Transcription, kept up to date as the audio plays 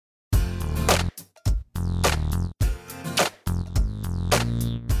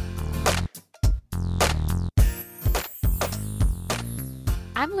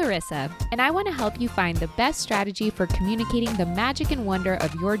I'm Larissa, and I want to help you find the best strategy for communicating the magic and wonder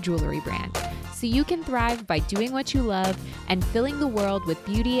of your jewelry brand so you can thrive by doing what you love and filling the world with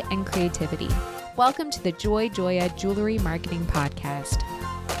beauty and creativity. Welcome to the Joy Joya Jewelry Marketing Podcast.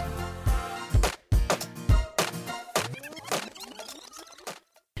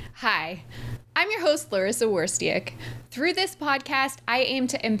 Hi, I'm your host, Larissa Worstiak. Through this podcast, I aim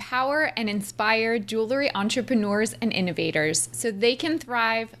to empower and inspire jewelry entrepreneurs and innovators so they can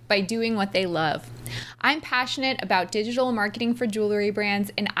thrive by doing what they love. I'm passionate about digital marketing for jewelry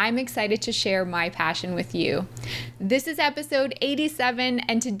brands, and I'm excited to share my passion with you. This is episode 87,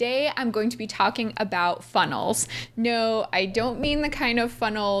 and today I'm going to be talking about funnels. No, I don't mean the kind of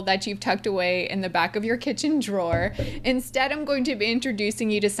funnel that you've tucked away in the back of your kitchen drawer. Instead, I'm going to be introducing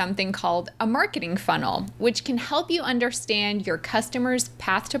you to something called a marketing funnel, which can help you understand your customer's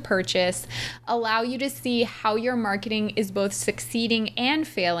path to purchase, allow you to see how your marketing is both succeeding and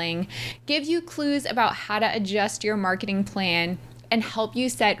failing, give you clues about how to adjust your marketing plan, and help you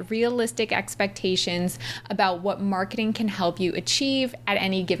set realistic expectations about what marketing can help you achieve at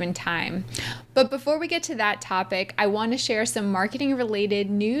any given time. But before we get to that topic, I want to share some marketing-related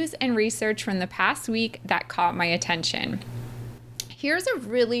news and research from the past week that caught my attention. Here's a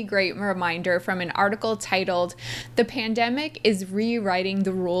really great reminder from an article titled, "The Pandemic is Rewriting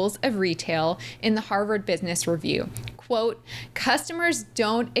the Rules of Retail" in the Harvard Business Review. Quote, "Customers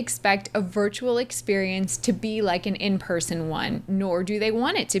don't expect a virtual experience to be like an in-person one, nor do they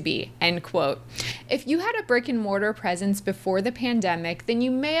want it to be," end quote. If you had a brick and mortar presence before the pandemic, then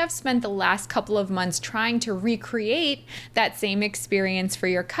you may have spent the last couple of months trying to recreate that same experience for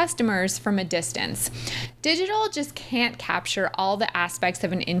your customers from a distance. Digital just can't capture all the aspects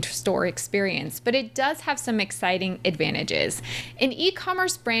of an in-store experience, but it does have some exciting advantages. An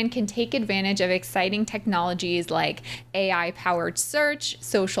e-commerce brand can take advantage of exciting technologies like AI-powered search,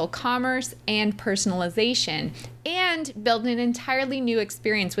 social commerce, and personalization, and build an entirely new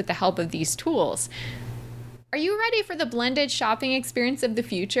experience with the help of these tools. Are you ready for the blended shopping experience of the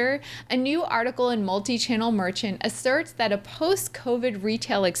future? A new article in Multi-Channel Merchant asserts that a post-COVID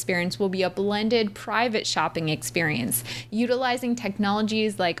retail experience will be a blended private shopping experience, utilizing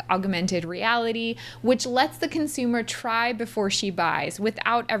technologies like augmented reality, which lets the consumer try before she buys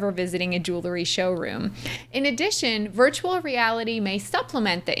without ever visiting a jewelry showroom. In addition, virtual reality may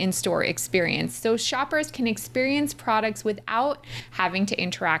supplement the in-store experience, so shoppers can experience products without having to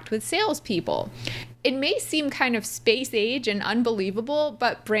interact with salespeople. It may seem kind of space age and unbelievable,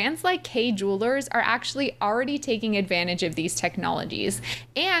 but brands like Kay Jewelers are actually already taking advantage of these technologies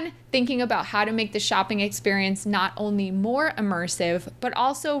and thinking about how to make the shopping experience not only more immersive, but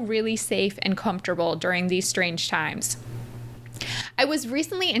also really safe and comfortable during these strange times. I was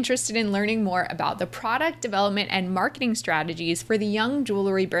recently interested in learning more about the product development and marketing strategies for the young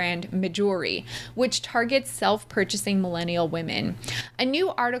jewelry brand Mejuri, which targets self-purchasing millennial women. A new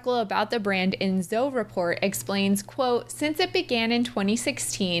article about the brand in Zoe Report explains, quote, "Since it began in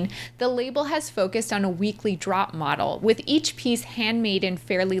 2016, the label has focused on a weekly drop model, with each piece handmade in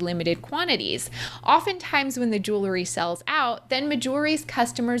fairly limited quantities. Oftentimes when the jewelry sells out, then Mejuri's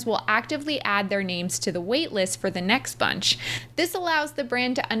customers will actively add their names to the wait list for the next bunch. This allows the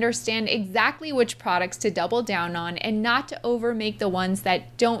brand to understand exactly which products to double down on and not to overmake the ones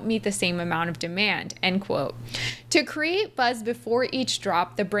that don't meet the same amount of demand," end quote. To create buzz before each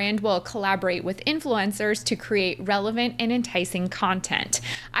drop, the brand will collaborate with influencers to create relevant and enticing content.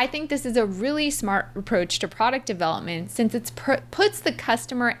 I think this is a really smart approach to product development since it puts the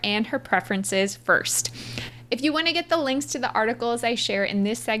customer and her preferences first. If you want to get the links to the articles I share in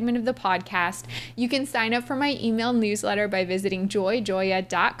this segment of the podcast, you can sign up for my email newsletter by visiting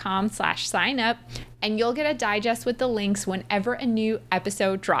joyjoya.com/sign up, and you'll get a digest with the links whenever a new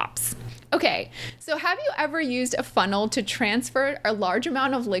episode drops. Okay, so have you ever used a funnel to transfer a large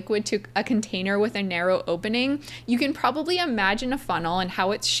amount of liquid to a container with a narrow opening? You can probably imagine a funnel and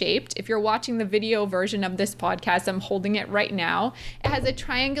how it's shaped. If you're watching the video version of this podcast, I'm holding it right now. It has a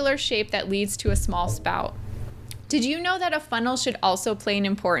triangular shape that leads to a small spout. Did you know that a funnel should also play an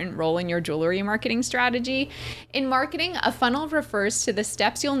important role in your jewelry marketing strategy? In marketing, a funnel refers to the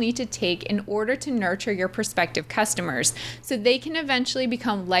steps you'll need to take in order to nurture your prospective customers so they can eventually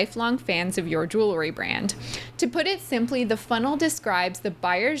become lifelong fans of your jewelry brand. To put it simply, the funnel describes the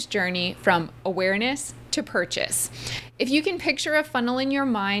buyer's journey from awareness to purchase. If you can picture a funnel in your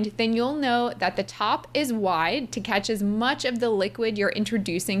mind, then you'll know that the top is wide to catch as much of the liquid you're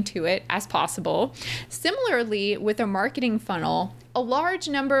introducing to it as possible. Similarly, with a marketing funnel, A large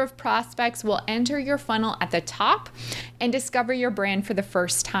number of prospects will enter your funnel at the top and discover your brand for the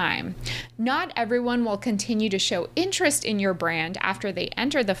first time. Not everyone will continue to show interest in your brand after they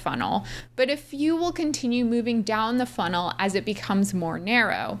enter the funnel, but a few will continue moving down the funnel as it becomes more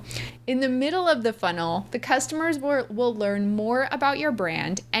narrow. In the middle of the funnel, the customers will learn more about your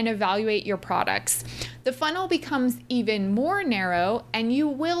brand and evaluate your products. The funnel becomes even more narrow, and you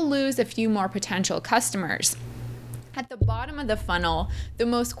will lose a few more potential customers. At the bottom of the funnel, the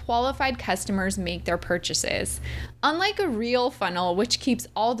most qualified customers make their purchases. Unlike a real funnel, which keeps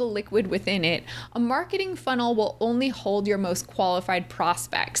all the liquid within it, a marketing funnel will only hold your most qualified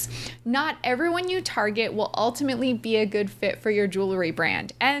prospects. Not everyone you target will ultimately be a good fit for your jewelry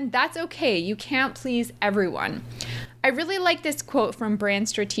brand, and that's okay. You can't please everyone. I really like this quote from brand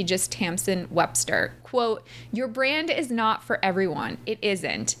strategist Tamsen Webster. Quote, "Your brand is not for everyone. It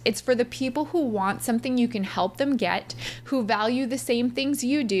isn't. It's for the people who want something you can help them get, who value the same things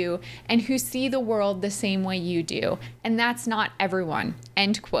you do, and who see the world the same way you do. And that's not everyone."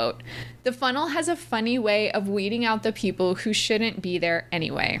 End quote. The funnel has a funny way of weeding out the people who shouldn't be there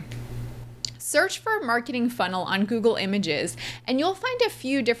anyway. Search for marketing funnel on Google Images, and you'll find a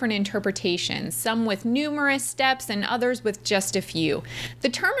few different interpretations, some with numerous steps and others with just a few. The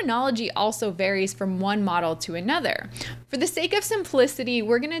terminology also varies from one model to another. For the sake of simplicity,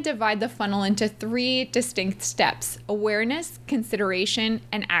 we're going to divide the funnel into 3 distinct steps: awareness, consideration,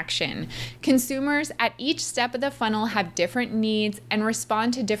 and action. Consumers at each step of the funnel have different needs and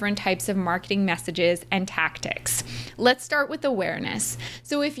respond to different types of marketing messages and tactics. Let's start with awareness.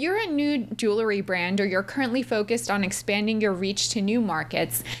 So if you're a new jewelry brand or you're currently focused on expanding your reach to new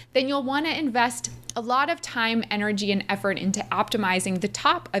markets, then you'll want to invest a lot of time, energy, and effort into optimizing the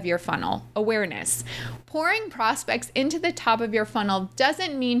top of your funnel, awareness. Pouring prospects into the top of your funnel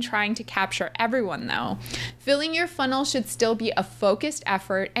doesn't mean trying to capture everyone, though. Filling your funnel should still be a focused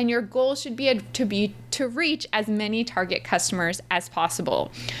effort, and your goal should be to reach as many target customers as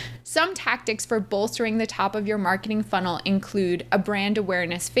possible. Some tactics for bolstering the top of your marketing funnel include a brand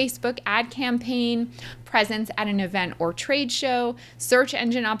awareness Facebook ad campaign, presence at an event or trade show, search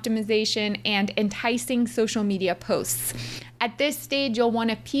engine optimization, and enticing social media posts. At this stage, you'll want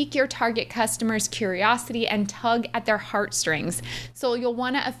to pique your target customers' curiosity and tug at their heartstrings. So you'll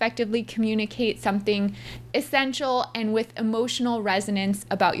want to effectively communicate something essential and with emotional resonance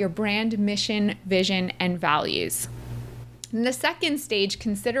about your brand mission, vision, and values. In the second stage,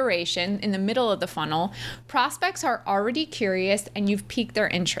 consideration, in the middle of the funnel, prospects are already curious and you've piqued their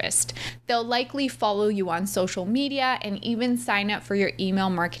interest. They'll likely follow you on social media and even sign up for your email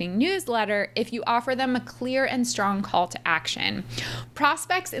marketing newsletter if you offer them a clear and strong call to action.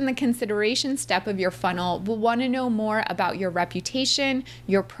 Prospects in the consideration step of your funnel will want to know more about your reputation,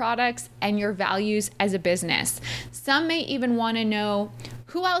 your products, and your values as a business. Some may even want to know,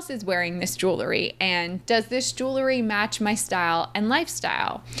 who else is wearing this jewelry? And does this jewelry match my style and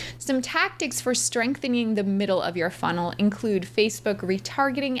lifestyle? Some tactics for strengthening the middle of your funnel include Facebook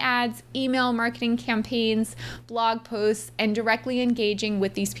retargeting ads, email marketing campaigns, blog posts, and directly engaging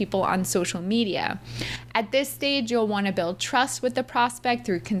with these people on social media. At this stage, you'll want to build trust with the prospect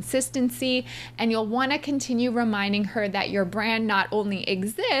through consistency, and you'll want to continue reminding her that your brand not only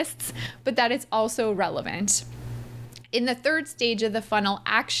exists, but that it's also relevant. In the third stage of the funnel,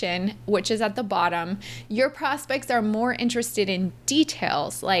 action, which is at the bottom, your prospects are more interested in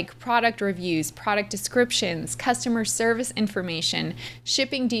details like product reviews, product descriptions, customer service information,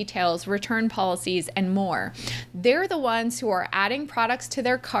 shipping details, return policies, and more. They're the ones who are adding products to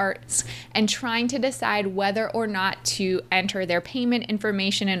their carts and trying to decide whether or not to enter their payment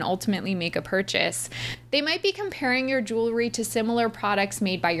information and ultimately make a purchase. They might be comparing your jewelry to similar products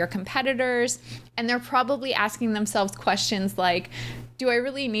made by your competitors, and they're probably asking themselves questions like, do I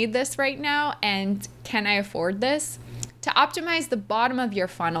really need this right now? And can I afford this? To optimize the bottom of your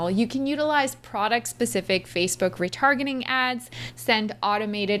funnel, you can utilize product-specific Facebook retargeting ads, send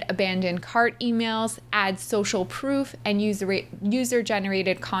automated abandoned cart emails, add social proof and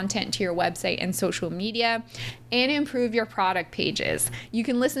user-generated content to your website and social media, and improve your product pages. You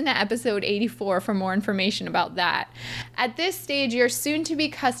can listen to episode 84 for more information about that. At this stage, your soon-to-be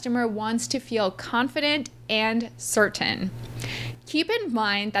customer wants to feel confident and certain. Keep in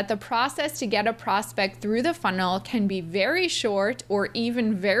mind that the process to get a prospect through the funnel can be very short or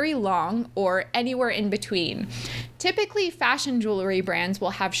even very long or anywhere in between. Typically, fashion jewelry brands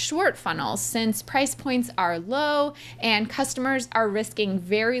will have short funnels since price points are low and customers are risking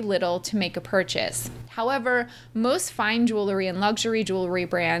very little to make a purchase. However, most fine jewelry and luxury jewelry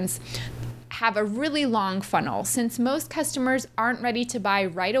brands have a really long funnel since most customers aren't ready to buy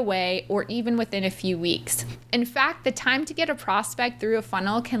right away or even within a few weeks. In fact, the time to get a prospect through a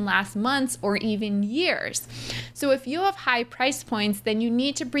funnel can last months or even years. So if you have high price points, then you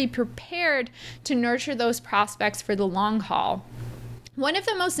need to be prepared to nurture those prospects for the long haul. One of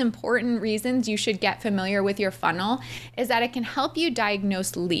the most important reasons you should get familiar with your funnel is that it can help you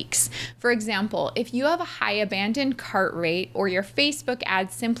diagnose leaks. For example, if you have a high abandoned cart rate or your Facebook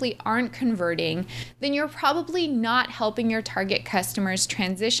ads simply aren't converting, then you're probably not helping your target customers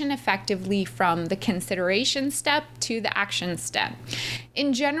transition effectively from the consideration step to the action step.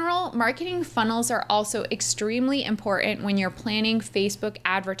 In general, marketing funnels are also extremely important when you're planning Facebook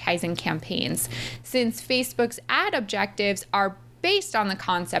advertising campaigns, since Facebook's ad objectives are based on the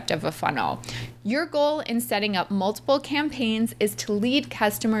concept of a funnel. Your goal in setting up multiple campaigns is to lead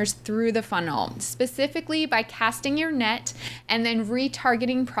customers through the funnel, specifically by casting your net and then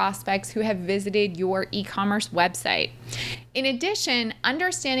retargeting prospects who have visited your e-commerce website. In addition,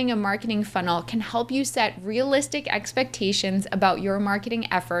 understanding a marketing funnel can help you set realistic expectations about your marketing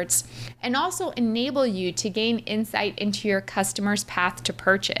efforts and also enable you to gain insight into your customer's path to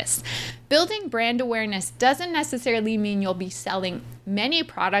purchase. Building brand awareness doesn't necessarily mean you'll be selling many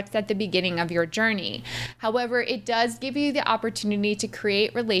products at the beginning of your journey. However, it does give you the opportunity to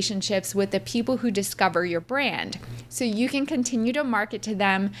create relationships with the people who discover your brand, so you can continue to market to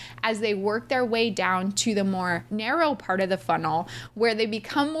them as they work their way down to the more narrow part of the funnel where they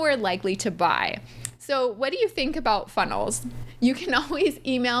become more likely to buy. So what do you think about funnels? You can always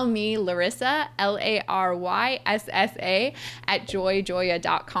email me, Laryssa, Laryssa,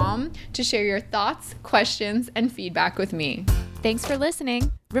 @joyjoya.com to share your thoughts, questions, and feedback with me. Thanks for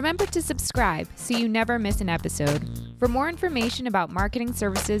listening. Remember to subscribe so you never miss an episode. For more information about marketing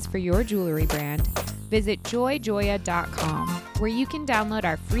services for your jewelry brand, visit joyjoya.com, where you can download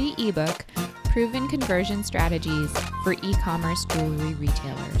our free ebook, Proven Conversion Strategies for E-commerce Jewelry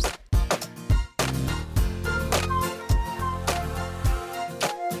Retailers.